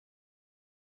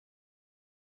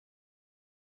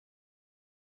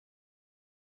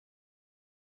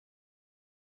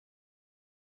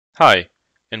Hi,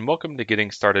 and welcome to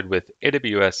Getting Started with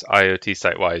AWS IoT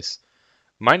SiteWise.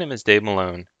 My name is Dave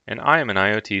Malone, and I am an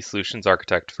IoT Solutions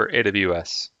Architect for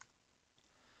AWS.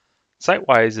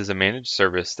 SiteWise is a managed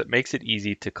service that makes it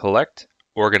easy to collect,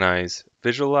 organize,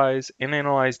 visualize, and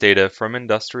analyze data from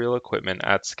industrial equipment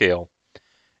at scale.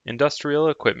 Industrial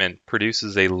equipment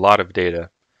produces a lot of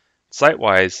data.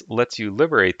 SiteWise lets you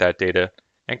liberate that data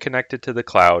and connect it to the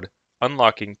cloud,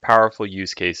 unlocking powerful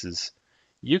use cases.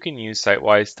 You can use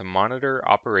SiteWise to monitor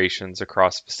operations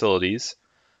across facilities,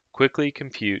 quickly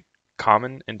compute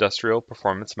common industrial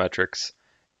performance metrics,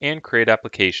 and create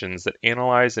applications that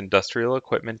analyze industrial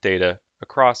equipment data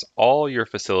across all your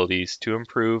facilities to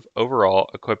improve overall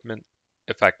equipment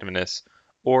effectiveness,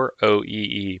 or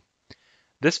OEE.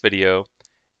 This video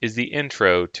is the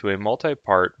intro to a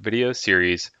multi-part video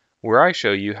series where I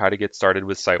show you how to get started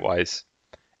with SiteWise.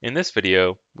 In this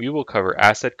video, we will cover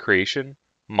asset creation,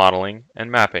 modeling,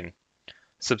 and mapping.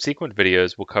 Subsequent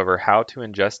videos will cover how to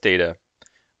ingest data.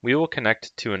 We will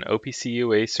connect to an OPC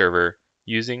UA server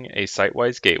using a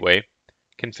SiteWise gateway,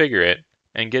 configure it,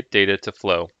 and get data to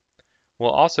flow.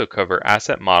 We'll also cover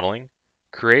asset modeling,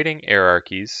 creating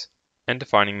hierarchies, and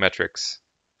defining metrics.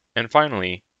 And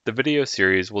finally, the video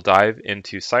series will dive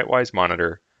into SiteWise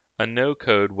Monitor, a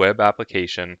no-code web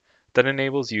application that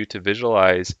enables you to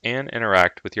visualize and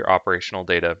interact with your operational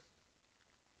data.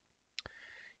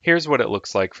 Here's what it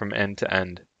looks like from end to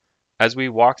end. As we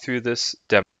walk through this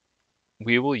demo,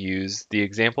 we will use the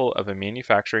example of a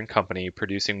manufacturing company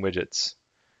producing widgets.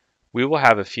 We will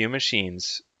have a few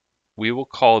machines. We will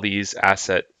call these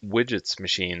asset widgets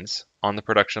machines on the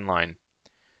production line.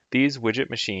 These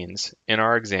widget machines, in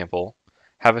our example,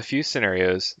 have a few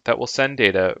scenarios that will send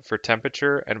data for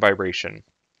temperature and vibration,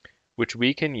 which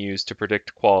we can use to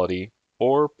predict quality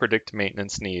or predict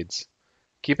maintenance needs.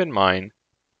 Keep in mind,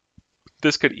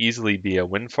 this could easily be a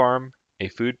wind farm, a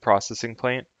food processing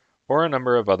plant, or a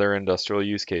number of other industrial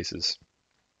use cases.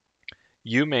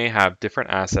 You may have different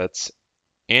assets,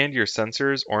 and your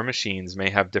sensors or machines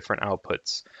may have different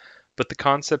outputs, but the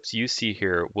concepts you see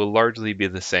here will largely be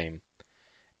the same.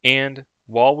 And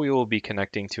while we will be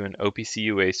connecting to an OPC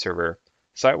UA server,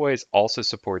 SiteWise also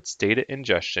supports data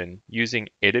ingestion using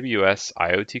AWS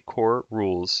IoT Core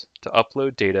rules to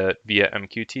upload data via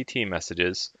MQTT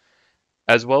messages,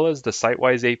 as well as the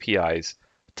SiteWise APIs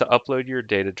to upload your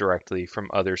data directly from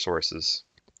other sources.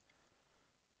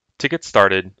 To get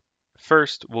started,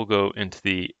 first we'll go into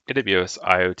the AWS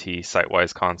IoT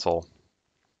SiteWise console.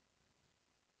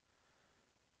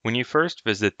 When you first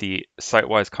visit the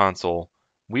SiteWise console,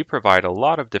 we provide a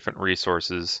lot of different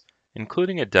resources,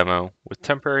 including a demo with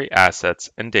temporary assets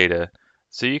and data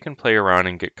so you can play around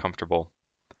and get comfortable.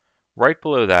 Right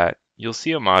below that, you'll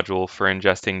see a module for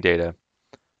ingesting data.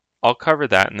 I'll cover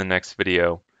that in the next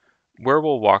video, where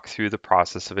we'll walk through the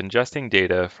process of ingesting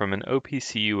data from an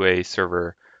OPC UA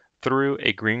server through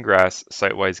a Greengrass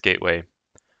SiteWise gateway.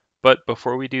 But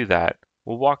before we do that,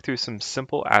 we'll walk through some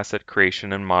simple asset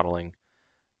creation and modeling.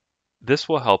 This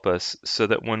will help us so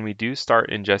that when we do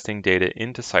start ingesting data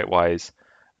into SiteWise,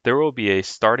 there will be a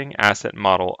starting asset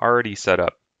model already set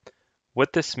up.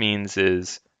 What this means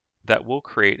is that we'll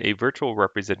create a virtual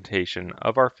representation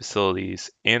of our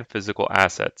facilities and physical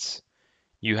assets.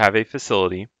 You have a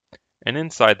facility, and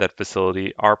inside that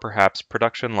facility are perhaps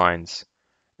production lines,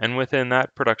 and within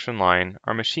that production line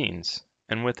are machines,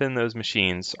 and within those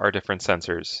machines are different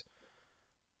sensors.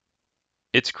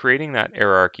 It's creating that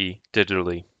hierarchy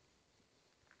digitally.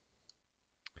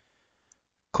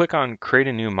 Click on Create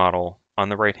a New Model on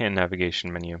the right-hand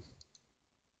navigation menu.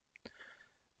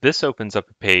 This opens up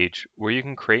a page where you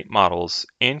can create models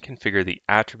and configure the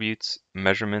attributes,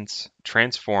 measurements,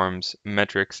 transforms,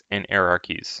 metrics, and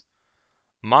hierarchies.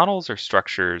 Models are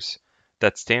structures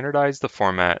that standardize the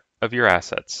format of your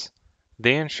assets.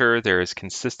 They ensure there is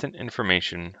consistent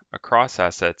information across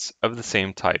assets of the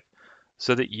same type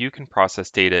so that you can process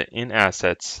data in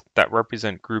assets that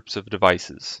represent groups of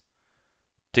devices.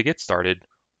 To get started,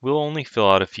 we'll only fill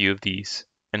out a few of these,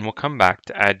 and we'll come back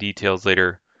to add details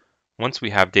later once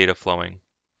we have data flowing.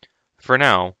 For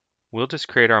now, we'll just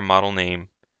create our model name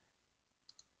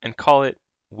and call it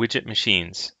Widget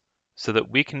Machines so that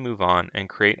we can move on and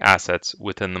create assets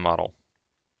within the model.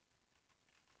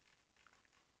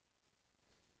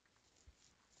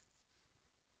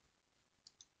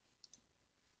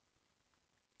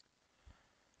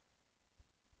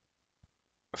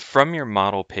 From your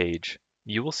model page,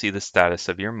 you will see the status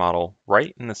of your model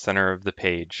right in the center of the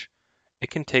page. It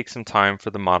can take some time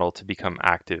for the model to become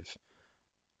active.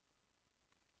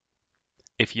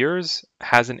 If yours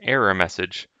has an error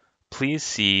message, please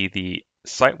see the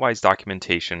SiteWise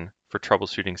documentation for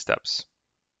troubleshooting steps.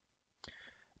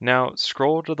 Now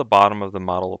scroll to the bottom of the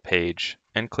model page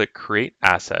and click Create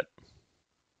Asset.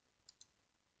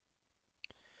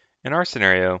 In our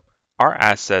scenario, our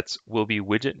assets will be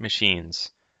widget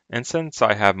machines, and since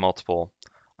I have multiple,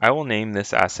 I will name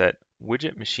this asset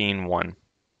Widget Machine 1.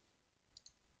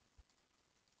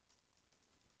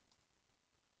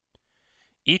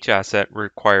 Each asset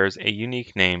requires a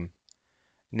unique name.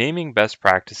 Naming best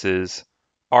practices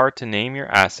are to name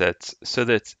your assets so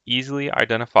that it's easily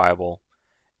identifiable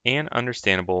and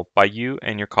understandable by you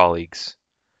and your colleagues.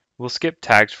 We'll skip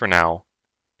tags for now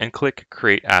and click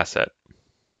Create Asset.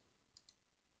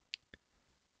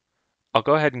 I'll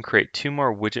go ahead and create 2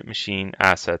 more widget machine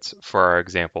assets for our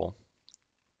example.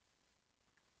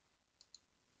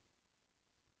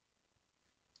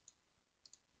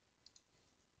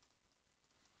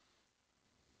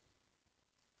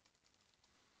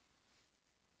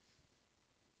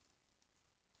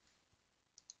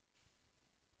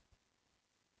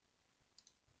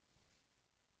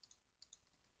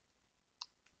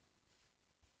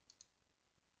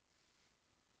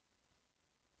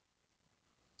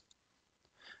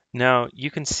 Now you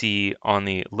can see on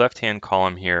the left-hand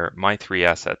column here my 3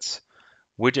 assets,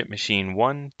 widget machine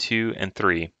 1, 2, and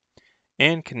 3,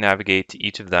 and can navigate to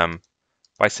each of them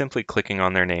by simply clicking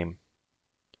on their name.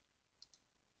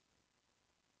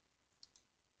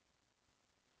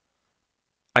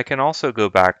 I can also go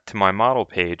back to my model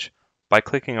page by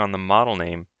clicking on the model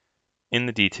name in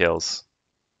the details.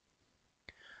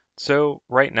 So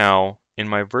right now, in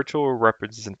my virtual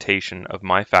representation of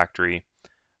my factory,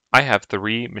 I have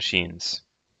 3 machines.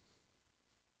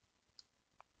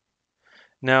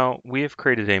 Now we have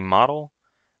created a model,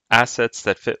 assets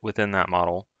that fit within that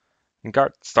model, and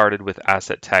got started with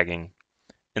asset tagging.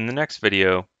 In the next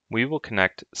video, we will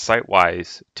connect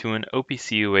SiteWise to an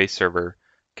OPC UA server,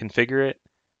 configure it,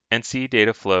 and see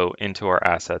data flow into our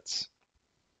assets.